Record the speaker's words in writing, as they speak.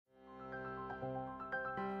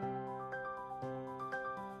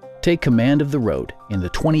Take command of the road in the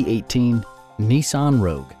 2018 Nissan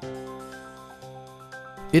Rogue.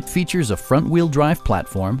 It features a front-wheel drive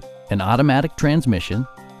platform, an automatic transmission,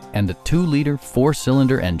 and a 2-liter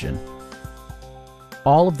 4-cylinder engine.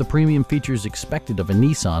 All of the premium features expected of a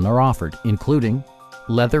Nissan are offered, including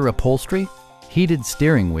leather upholstery, heated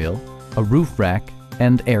steering wheel, a roof rack,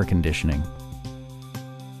 and air conditioning.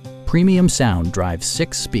 Premium sound drives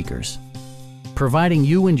 6 speakers, providing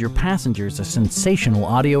you and your passengers a sensational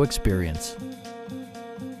audio experience.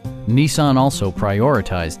 Nissan also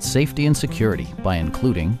prioritized safety and security by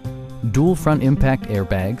including dual front impact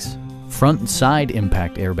airbags, front and side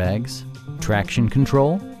impact airbags, traction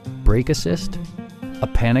control, brake assist, a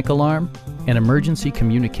panic alarm, an emergency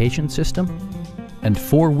communication system, and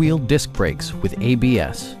 4-wheel disc brakes with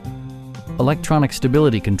ABS. Electronic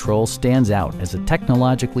stability control stands out as a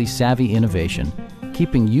technologically savvy innovation,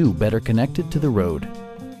 keeping you better connected to the road.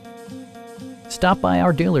 Stop by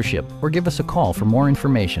our dealership or give us a call for more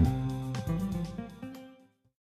information.